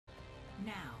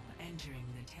Now entering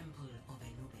the Temple of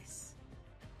Anubis.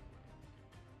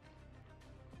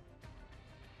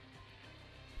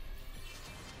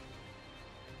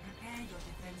 Prepare your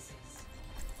defenses.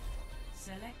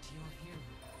 Select your hero.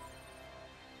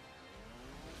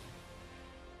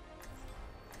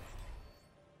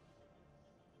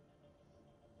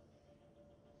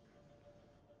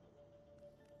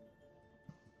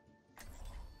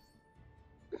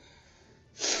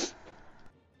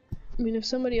 I mean, if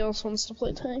somebody else wants to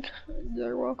play tank,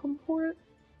 they're welcome for it.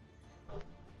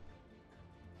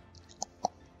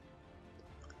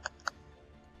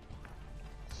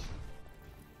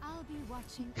 I'll be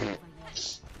watching over you.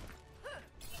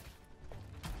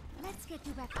 Let's get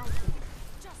you back out there.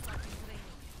 Just like in training.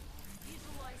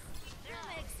 Visualize their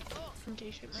legs.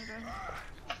 Okay, shit, my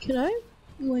bad. Can I,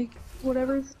 like,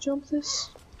 whatever, jump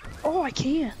this? Oh, I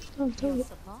can! Oh, totally.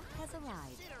 Support has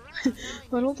arrived.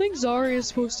 I don't think Zarya is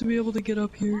supposed to be able to get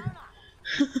up here.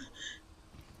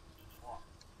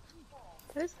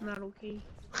 That's not okay.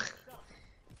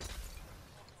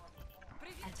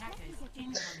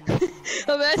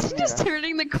 Imagine just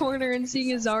turning the corner and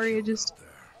seeing a Zarya just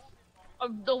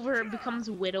over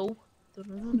becomes Widow.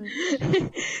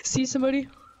 See somebody?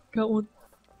 Got one.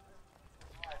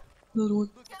 Another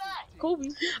one. Kobe.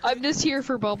 I'm just here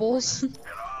for bubbles.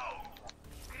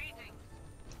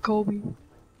 Kobe.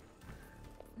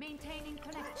 Maintaining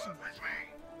connection.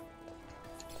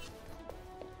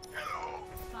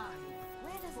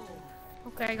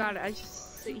 Okay, I got it. I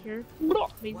just sit here.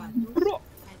 Attackers incoming.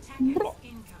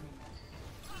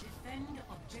 Defend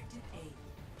objective A.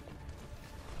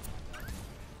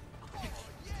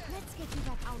 Let's get you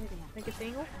back out of there. Make a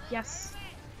single? Yes.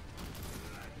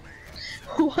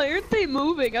 Why aren't they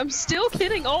moving? I'm still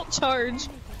getting alt charge.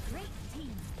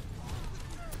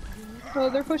 Oh,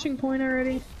 they're pushing point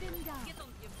already.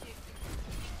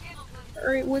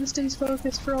 Alright, Winston's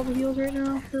focused for all the heals right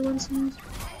now. For Winston's.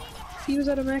 He was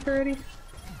out of mech already.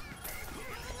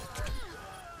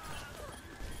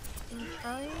 I'm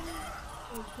trying.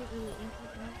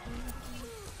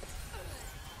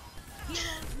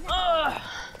 Ugh!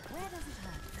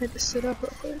 Had to sit up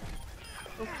real quick.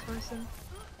 Focus Winston.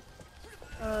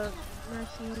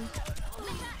 Mercy.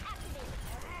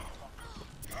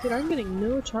 Dude, I'm getting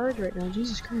no charge right now.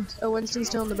 Jesus Christ. Oh, Winston's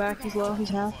still in the back. He's low. He's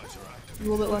half. A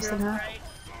little bit less than half.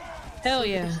 Hell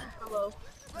yeah. Hello.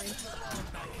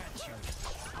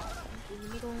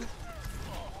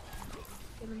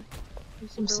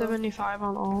 I'm 75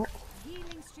 on alt.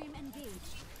 Healing stream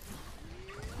engaged.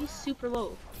 He's super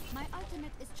low. My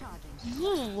ultimate is charging.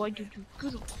 Ooh, why did you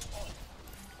good?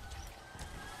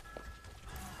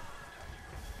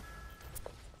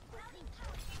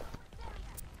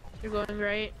 You're going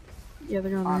right. Yeah,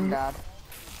 they're going right. I'm dead.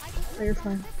 Oh, you're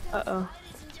fine. Uh-oh.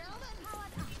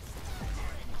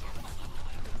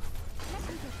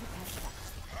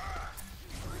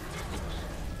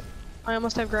 I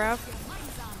almost have grab.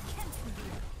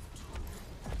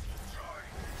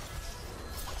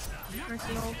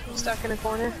 I'm stuck in a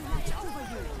corner.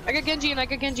 I got Genji and I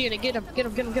got Genji and get him, get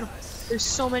him, get him, get him. There's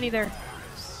so many there.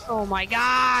 Oh my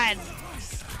god!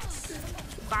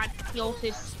 God,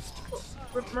 Yosis.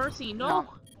 Mercy, no.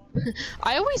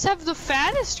 I always have the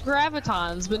fattest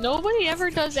gravitons, but nobody ever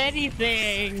does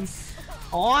anything.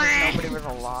 Nobody was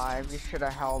alive. You should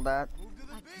have held it.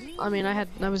 I mean, I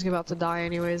was about to die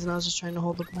anyways, and I was just trying to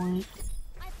hold the point.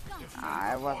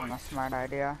 It wasn't a smart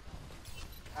idea.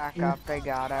 Back up, they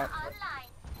got it.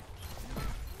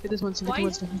 Get this Winston, get the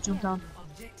Winston, he jumped down.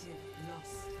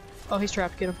 Oh, he's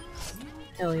trapped, get him.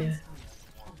 Hell yeah.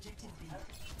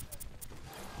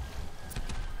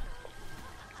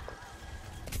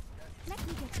 Let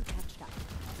me get you patched up.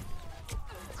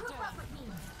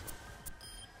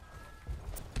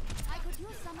 I could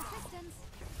use some assistance.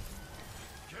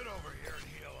 Get over here and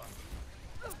heal up.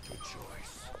 Good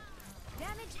choice.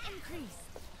 Damage increase.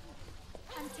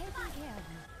 I'm taking care of you.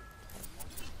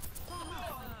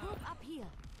 Group up here.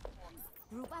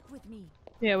 Group up with me.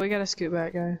 Yeah, we gotta scoot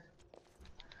back, guys.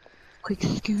 Quick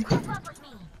scoot. Group up with me.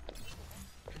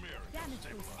 Damage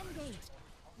boost engaged.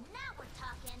 Now we're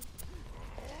talking.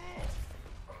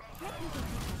 Let me get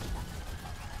you patched up.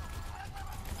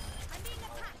 I'm being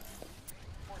attacked.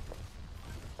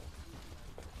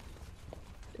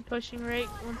 They're pushing right,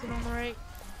 one's on the right.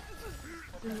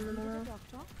 In the middle now.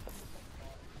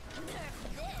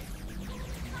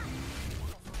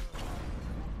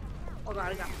 Oh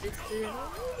god, I got this dude.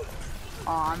 Oh,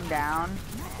 I'm down.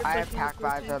 I have pack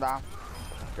visor though.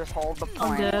 Just hold the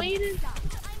I'm point. dead.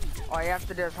 All you have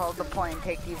to do is hold the point and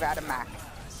take Eve out of mech.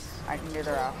 I can do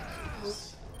the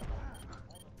rest.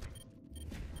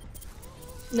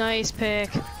 Nice pick.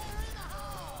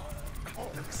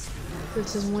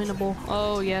 This is winnable.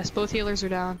 Oh yes, both healers are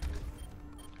down.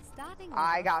 Starting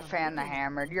I got fan the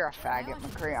hammered. You're a faggot,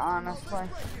 McCree, honestly.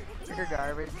 You're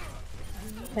garbage.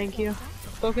 Thank you.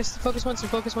 Focus Winston,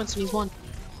 focus Winston, he's one.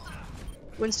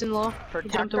 Winston low. He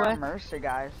jumped Protect our away. mercy,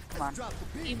 guys. Come on.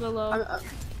 Eva low.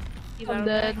 I'm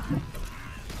dead.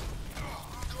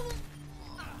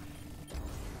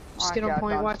 Just get on God,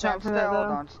 point, don't watch stand out for that still, though.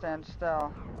 Don't stand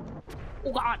still.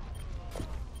 Oh god!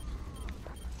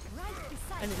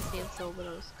 I didn't stand still, but I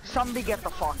was. Somebody get the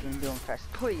fucking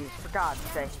Doomfist, please, for God's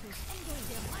sake.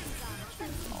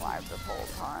 I'm alive this whole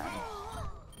time.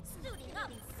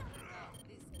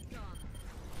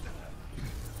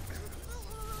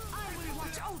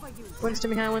 Winston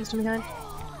behind, Winston behind.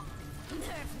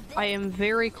 I am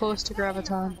very close to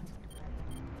Graviton.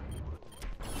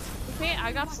 Okay,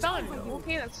 I got stunned.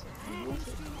 Okay, that's.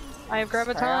 I have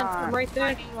Graviton, I'm right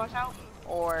there. Watch out.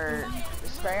 Or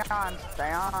stay on,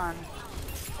 stay on.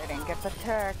 They didn't get the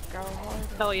tick. Go hard.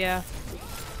 Hell yeah.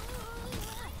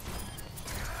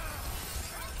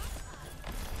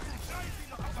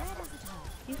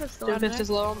 Eva's still Doomfist is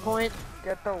low on point.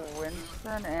 Get the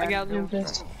Winston and I got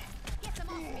Doomfist.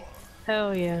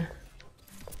 Hell yeah.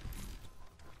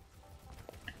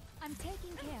 I'm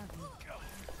taking care of you.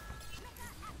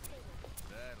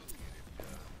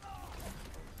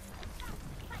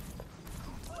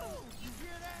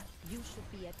 You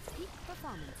should be at peak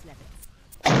performance levels.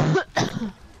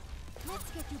 Let's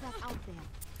get you back out there.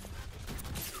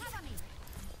 Cover me.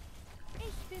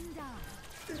 Ich bin da.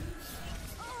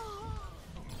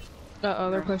 Uh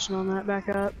oh, they're pushing on that. Back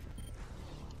up.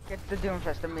 Get the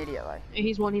Doomfist immediately.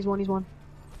 He's one, he's one, he's one.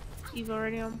 Eva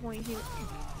already on point here.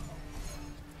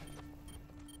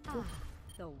 Ah,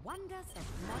 the wonders of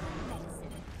modern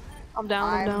medicine. I'm down,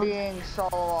 I'm I'm down. being solo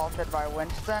ulted by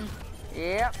Winston.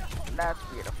 Yep, that's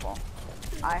beautiful.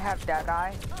 I have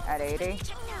Deadeye at 80.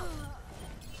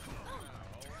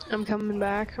 I'm coming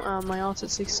back. My ult's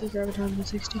at 60, Graviton's at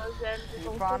 60.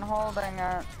 Keep on holding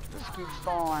it. Just keep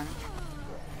stalling.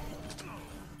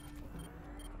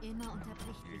 Immer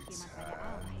unterbricht mich jemand seine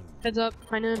Arbeit. Heads up,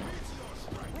 high noon.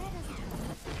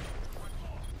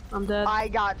 I'm dead. I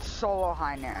got solo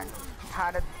high noon.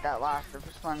 How did that last for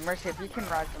so long? Mercy, if you can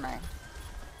res me.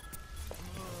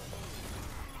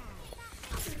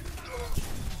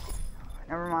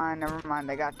 Never mind,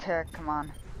 they got tick, come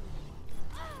on.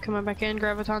 Coming back in,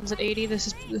 Graviton's at 80.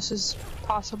 This is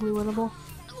possibly winnable.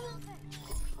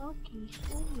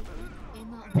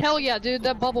 Hell yeah, dude,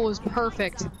 that bubble was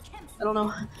perfect. I don't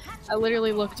know. I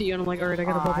literally looked at you and I'm like, alright, I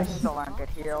got a I bubble. still don't get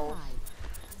heals.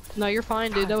 No, you're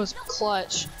fine, dude. That was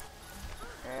clutch.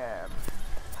 Yeah.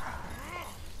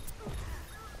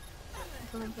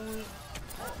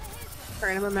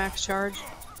 Alright, I'm at max charge.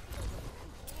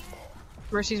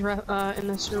 Mercy's in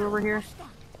this room over here.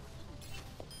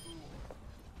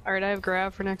 Alright, I have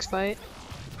grab for next fight.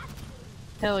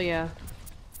 Hell yeah.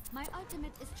 My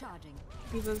ultimate is charging.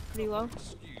 Eva's pretty low.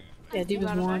 Yeah,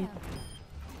 D.Va's one.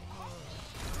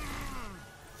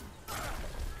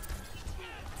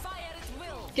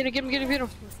 Get him, get him, get him, get him!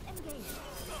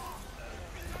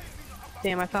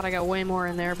 Damn, I thought I got way more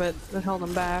in there, but that held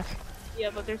him back. Yeah,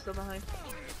 but they're still behind.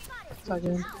 It's all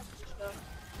good.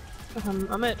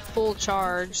 I'm at full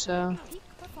charge, so... Peak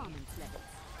performance levels.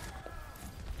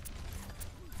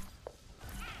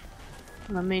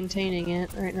 I'm maintaining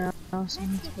it right now, so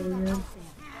that's pretty good.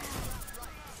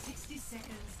 60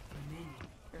 seconds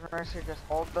remaining. Mercy, just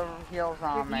hold the heals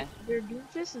on me. Their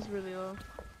Doomfist is really low.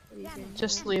 What do you think?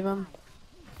 Just leave him.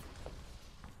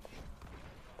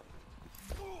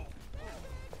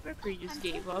 Mercury just I'm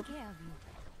gave taking up. care of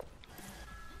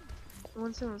you.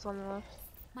 Winston was on the left.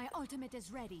 My ultimate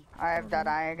is ready. I have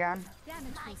Deadeye again.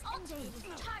 Damage boost engaged.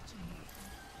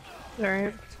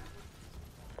 Alright.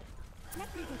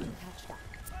 Let me get you patched up.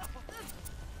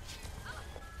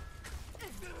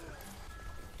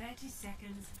 30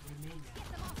 seconds remaining. Get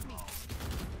them off me.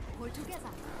 Pull together.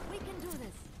 We can do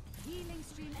this. Healing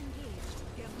stream engaged.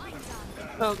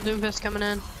 Gemeinsam. Oh, Doomfist coming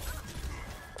in.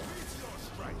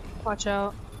 Watch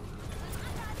out.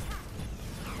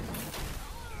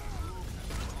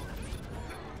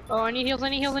 Oh, I need heals, I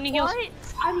need heals, I need heals. What?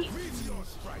 I mean,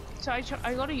 so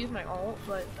I gotta use my ult,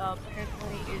 but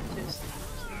apparently it just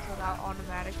cancels out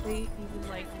automatically, even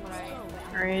like when I.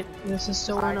 Alright, this is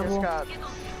still I just winnable. got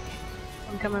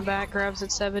I'm coming back, grabs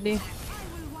at 70. I will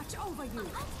watch over you.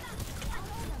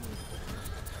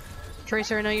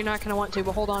 Tracer, I know you're not gonna want to,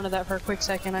 but hold on to that for a quick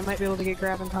second. I might be able to get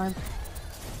grab in time.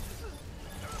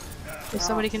 If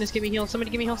somebody can just give me heal,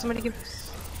 somebody give me heal, somebody give.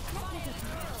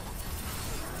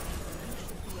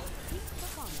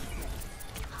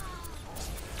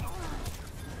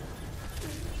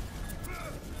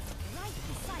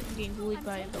 getting bullied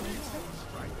by the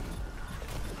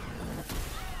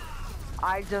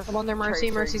I just. I'm on their Mercy.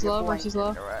 Tracer, Mercy's you low. blinked Mercy's low.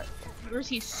 into it.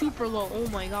 Mercy's super low. Oh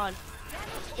my god.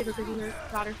 Get her, get her,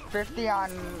 got her. 50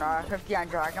 on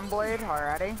Dragon Blade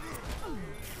already.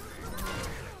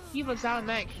 Eva's out of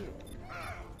mech.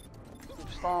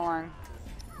 Keep stalling.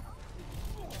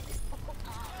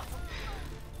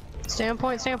 Stay on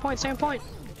point. Stay on point. Stay on point.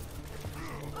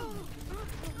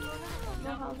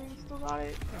 No, Hauser, you still got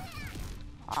it.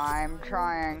 I'm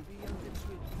trying,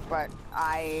 but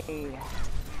I.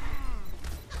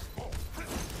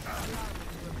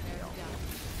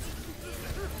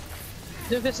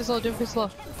 Doomfist is low. Doomfist is low.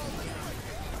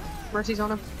 Mercy's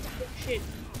on him. Shit.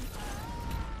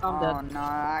 I'm Oh dead. no,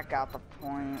 I got the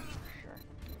point.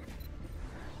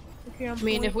 Okay, I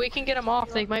mean, if we can get him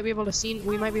off, they might be able to see.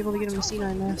 We might be able to get him to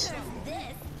C9 this.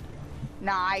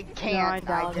 Nah, I can't.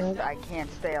 doubt it. I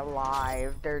can't stay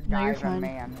alive. They're No, you're diving, fine.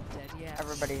 man.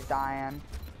 Everybody's dying.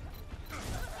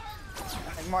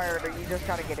 Like, Moira, you just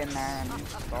gotta get in there and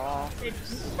stall.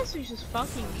 This is just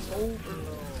fucking me over.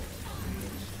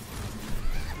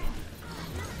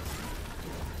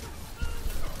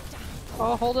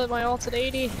 Oh, hold it. My ult's at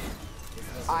 80.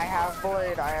 I have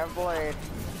blade. I have blade.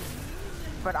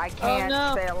 But I can't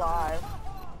no. stay alive.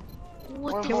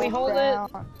 What Can we both hold it?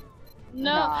 down.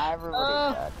 No. Nah,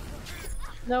 everybody's dead.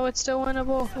 No, it's still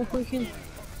winnable if we can.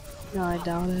 No, I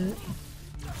doubt it.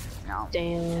 No.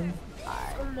 Damn.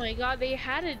 Oh my god, they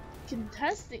had it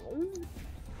contesting. Ooh.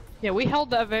 Yeah, we held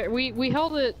that. We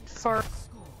held it for.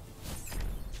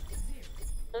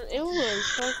 It was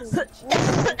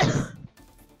fucking.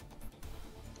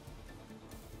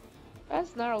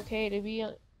 That's not okay to be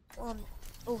on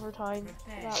overtime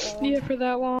that long. Yeah, for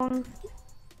that long.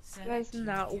 That's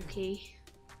not okay.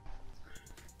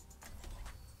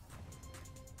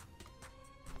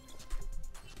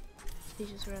 He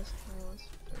just rest.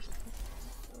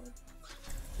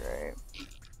 Great.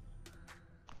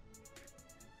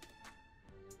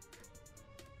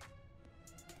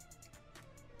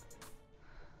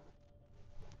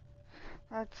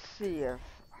 Let's see if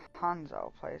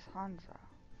Hanzo plays Hanzo.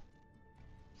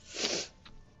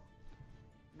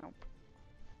 Nope.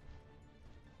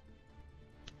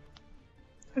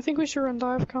 I think we should run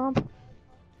dive comp.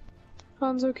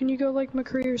 Hanzo, can you go like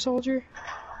McCree or Soldier?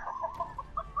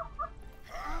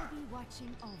 I'll be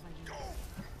watching over you.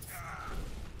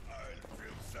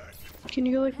 Can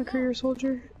you go like McCree or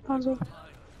Soldier, Hanzo?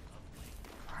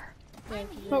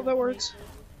 Oh, that works.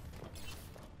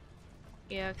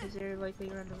 Yeah, because they're likely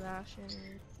run the ration.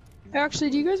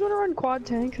 Actually, do you guys want to run quad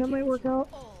tank? That might work out.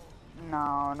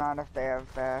 No, not if they have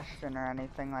Bastion or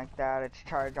anything like that. It's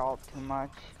charge alt too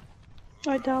much.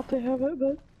 I doubt they have it,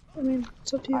 but I mean,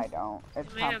 it's up to you. I don't.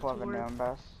 It's May have Temple of to work.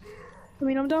 Anubis. I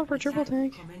mean, I'm down for triple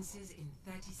tank. Commences in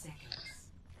 30 seconds.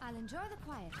 I'll enjoy the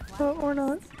quiet. Oh, or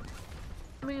not.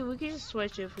 I mean, we can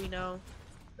switch if we know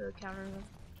the counter them.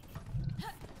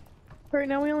 Right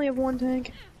now, we only have one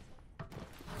tank.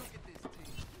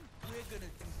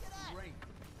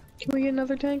 Can we get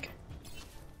another tank?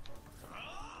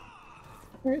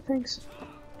 Alright, thanks.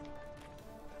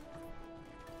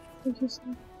 Thank you, sir.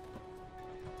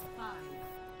 5,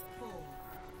 4,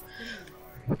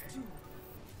 3, 2,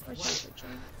 Let's just switch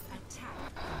them.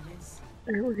 attack commencing.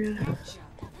 Alright, we're good. Capture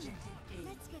objective A.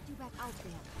 Let's get you back out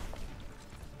there.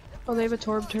 Oh, they have a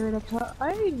Torb turret up top.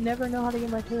 I never know how to get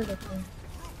my turret up there.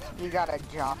 You gotta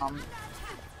jump.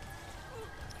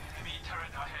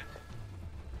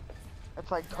 It's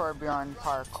like Torbjorn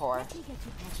parkour. Let me get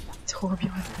you patched up.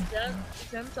 Torbjorn.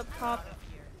 Zen's up top.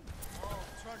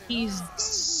 He's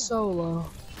so low.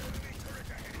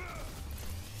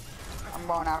 I'm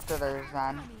going after their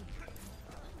Zen.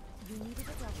 You needed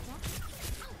a doctor?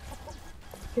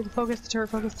 Okay, focus the turret,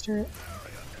 focus the turret.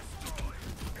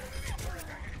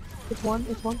 It's one,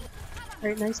 it's one.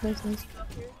 Alright, nice, nice, nice.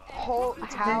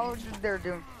 How did their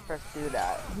Doomfist do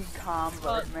that? He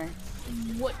comboed me.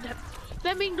 What?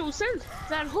 That made no sense.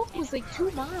 That hook was like 2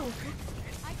 miles.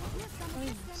 I could hear somebody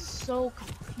I'm saying, so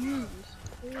confused.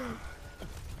 where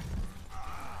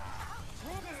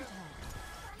does it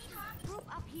hurt? Group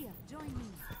up here. Join me.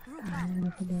 Group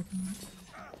up.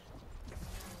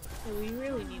 Yeah, we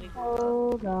really need to go.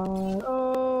 Oh god,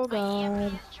 oh god.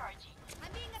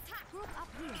 I'm being attacked. Group up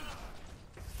here.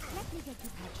 Let me get you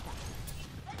patched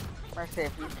up. Mercy,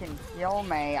 if you can heal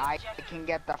me, I can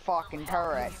get the fucking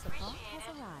turret. Support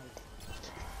has arrived.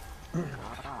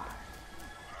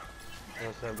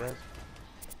 What's up, guys?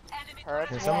 Turret's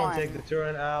Can someone one. take the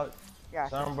turret out?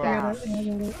 Yes, Sombra, down.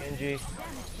 Genji.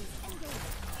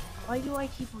 Why do I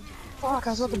keep on Fuck, I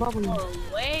was about to bubble you.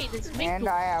 Oh, wait, this makes And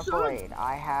no I have sense. blade.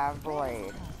 I have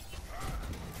blade.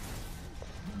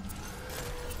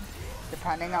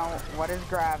 depending on what is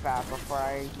grab at before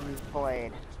I use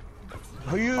blade.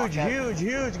 Huge, huge,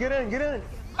 huge. Get in, get in.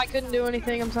 I couldn't do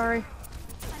anything, I'm sorry.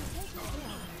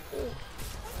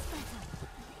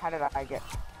 How did I get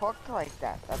hooked like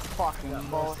that? That's fucking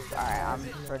bullshit. Alright, I'm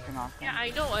switching off. Yeah, I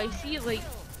know. I see it like.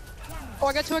 Oh,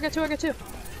 I got two, I got two, I got two.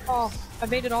 Oh, I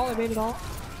made it all, I made it all.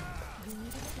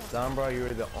 Sombra, you're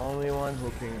the only one who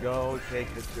can go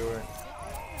take the turret.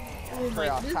 Oh For my,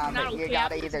 y'all, this is Sombra, not you okay.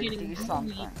 gotta I'm just either getting do bullied.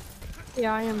 something.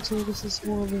 Yeah, I am too, this is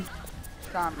horrible.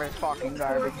 Sombra's fucking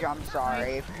garbage, I'm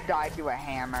sorry. If you died to a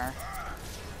hammer,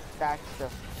 that's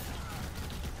just...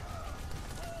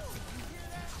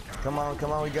 Come on,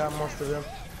 we got most of them.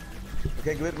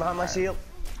 Okay, get behind my shield.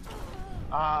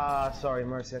 Ah, sorry,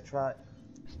 Mercy, I tried.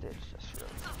 This dude's just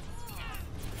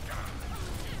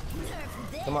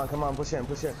really... Come on, push in,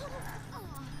 push in.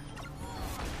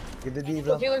 Get the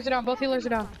diva. Both healers are down, both healers are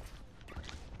down.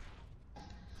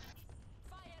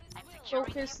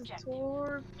 Focus the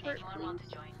sword. Nice.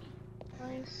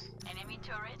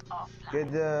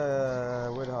 Get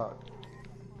the Woodhawk.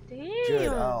 Good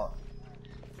Damn. out.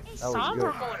 That was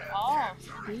Sombra good. going off.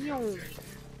 Damn.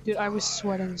 Dude, I was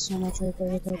sweating so much right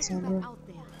there with that Sombra. Out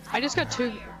there. I just got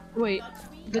two, wait,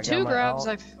 the I got two my grabs ult.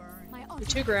 I've, My the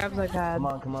two grabs I've had. Come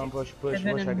on, push, And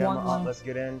then push. in I got one my ult. line. Let's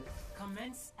get in.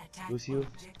 Commence attack Lucio?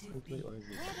 objective Wait, A. or is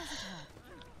it?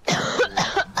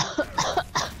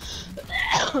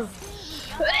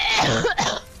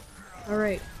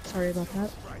 Alright, sorry about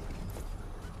that.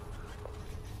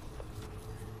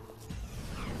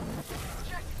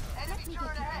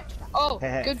 Oh,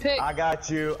 Hey, good pick. I got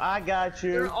you.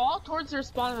 They're all towards their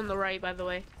spawn on the right, by the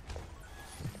way.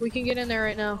 We can get in there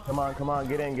right now. Come on,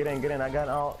 get in. I got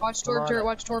ult. Watch Come Torb on. turret,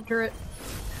 watch Torb turret.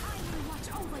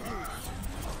 watch over you.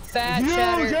 Fat Huge,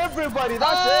 shatter. everybody.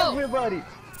 That's Oh! everybody.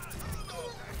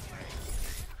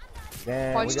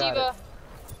 Damn, Watch we got Diva.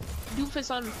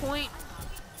 Doofus on point.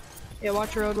 Yeah,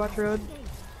 watch road, watch road. it.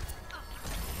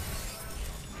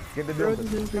 Get the Road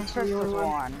Doofus. and Doofus First are the was only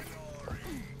one. one.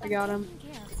 I got him.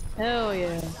 Taking care. Hell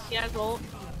yeah. He has ult.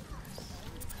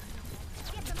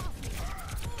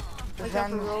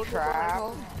 Zen's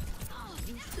trapped.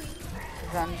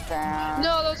 Zen's down.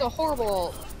 No, that was a horrible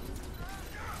ult.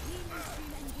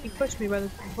 He pushed me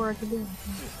before I could do it.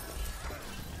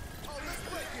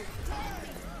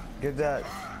 Get that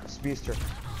speedster.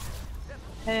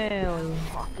 Hell yeah.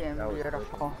 Fucking That was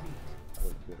beautiful. That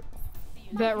was beautiful.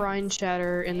 That Rhine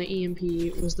Shatter and the EMP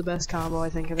was the best combo I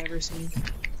think I've ever seen.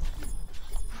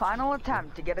 Final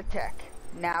attempt to get a tick.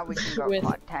 Now we can go With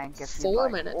cut tank if you 4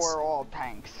 like, minutes. or all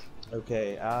tanks.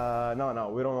 Okay,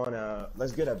 no, we don't wanna.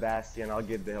 Let's get a Bastion. I'll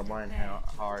get the line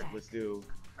hard. Let's do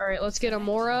Alright, let's get a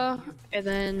Moira, and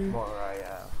then, more,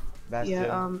 Bastion.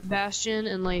 yeah, Bastion,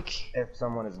 and like, If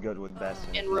someone is good with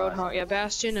Bastion. and Roadhog. Yeah,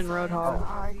 Bastion and Roadhog.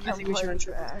 I I think we should run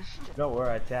triple. No,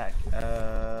 we're attack.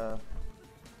 No,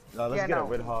 let's Yeah, get no. a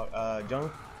Woodhawk.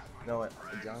 Junk? No, what?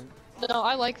 Junk? No,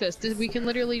 I like this. We can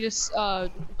literally just,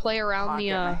 play around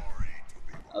the,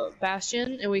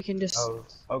 Bastion, and we can just... Oh,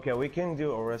 okay, we can do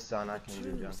Orisa and I can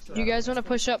do Junk. Do you guys want to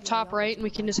push up top right, and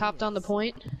we can just hop down the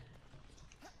point?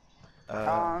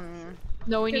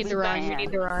 No, we need the Rhine. We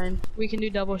need the Rhine. We can do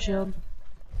double shield.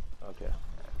 Okay.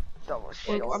 Double Wait,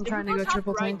 shield. I'm trying to go If we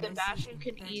triple top right, tank. then Bastion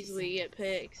could easily get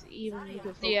picks, even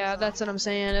if we Yeah, that's what I'm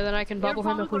saying. And then I can bubble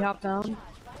him if we hop down.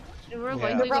 We're Yeah.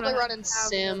 likely We're probably gonna running have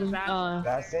Sim. Bastion.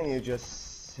 Bastion, you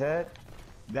just sit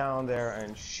down there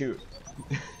and shoot.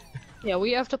 Yeah,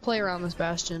 we have to play around this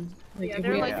Bastion. Like, Yeah, if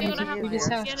they're we, likely we, gonna have we just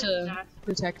have Bastion to and Bastion.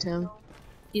 protect him.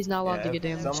 He's not allowed to Yeah, get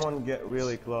if damaged. someone get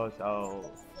really close,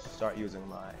 I'll start using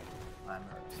my hammer.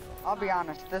 I'll be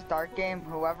honest, this dark game,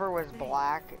 whoever was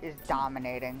black is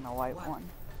dominating the white one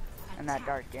in that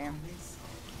dark game.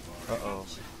 Uh-oh.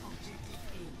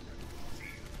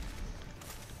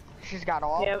 She's got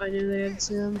all. Yeah, I knew they had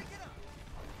Sim.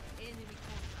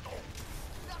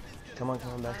 Come on,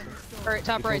 Bastion. Alright,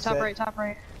 top You right, can top set. right, top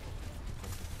right.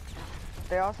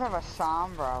 They also have a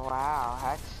Sombra.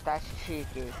 Wow, that's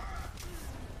cheeky.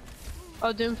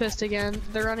 Oh, Doomfist again.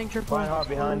 They're running triple. Fine heart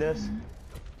behind us.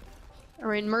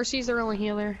 Alright, Mercy's their only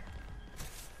healer.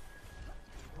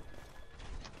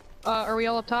 Are we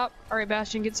all up top? Alright,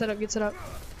 Bastion, get set up, get set up.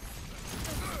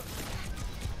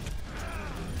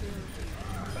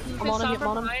 I'm on him, I'm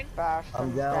on him. Bastion's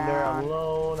I'm down there, I'm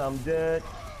alone, I'm dead.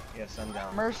 Yes, I'm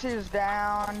down. Mercy's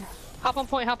down. Hop on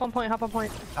point, hop on point, hop on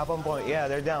point. Up on point. Yeah,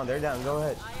 they're down, go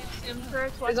ahead.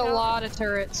 There's a lot of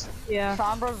turrets. Yeah.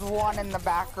 Sombra's one in the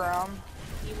back room.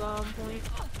 Eva on point.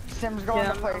 Sim's going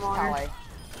Yeah, to place I'm on her. Telly.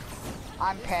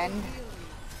 I'm pinned.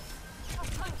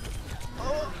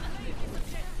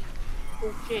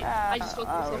 Oh shit, I just fucked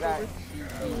myself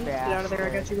over. Get out of there, I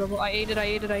got you, Bubble. I ate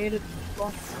it.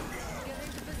 Well,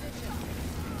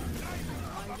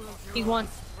 he's one.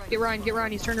 Get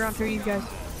Ryan, he's turned around through you guys.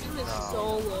 Team is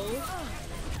so low.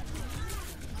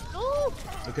 Oh!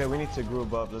 Okay, we need to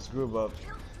group up. Let's group up.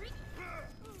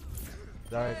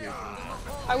 Alright,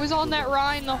 I was on that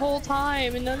Ryan the whole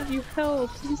time, and none of you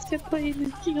helped. You just kept playing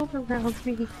the shield around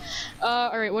me.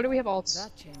 Alright, what do we have alts?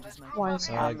 Why is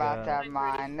I'm about to have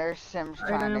mine. There's Sims I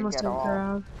trying to almost get didn't all.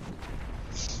 grab.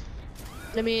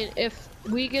 I mean, if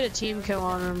we get a team kill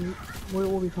on him,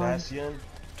 we'll be fine. Bastion.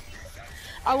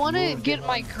 I want to get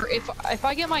my if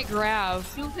I get my grav.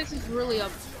 Doomfist is really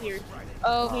up here.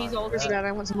 Oh, He's all where's that?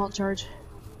 I want some alt charge.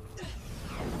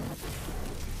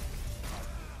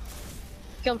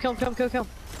 Kill him.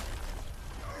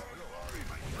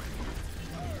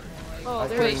 Oh,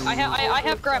 there Wait, he is. I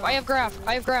have grab. Get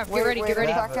ready. Wait a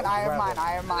second, I have mine.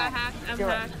 I'm hacked. Do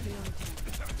it.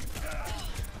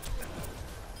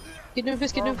 Get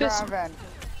Doomfist.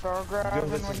 Throw grabbing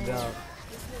Doomfist when is you... down.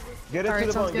 Get it Alright, to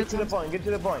the sounds point. good, Get to the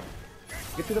point.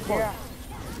 Get to the point. Yeah.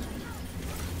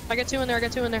 I got two in there.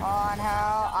 On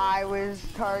how I was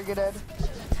targeted.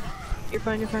 You're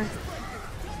fine.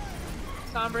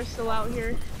 Sombra's still out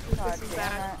here. God Doomfist is damn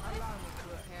back.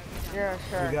 it. Yeah,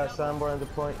 sure. We got Sunborn at the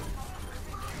point.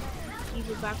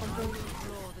 Evil's back on point.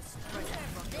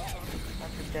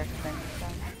 That's a dick thing.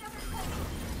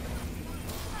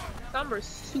 Sombra's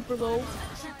super low.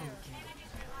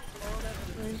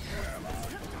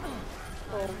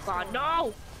 Oh god,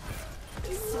 no!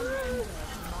 This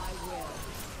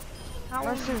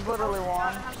is literally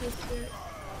one.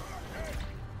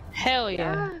 Hell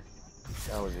yeah.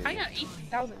 That was easy. I got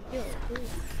 18,000 kills.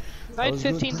 I had was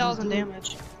good, 15,000 that was good.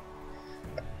 damage.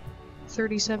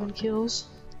 37 kills.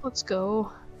 Let's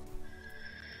go.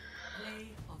 Play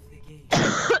of the game.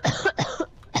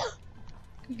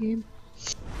 Good game.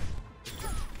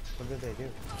 What did they do?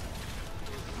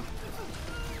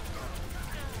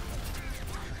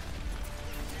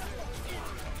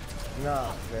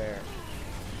 Not fair.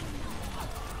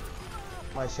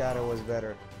 My shadow was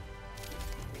better.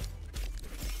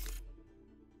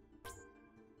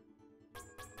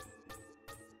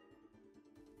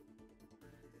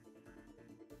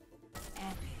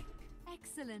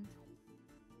 Excellent.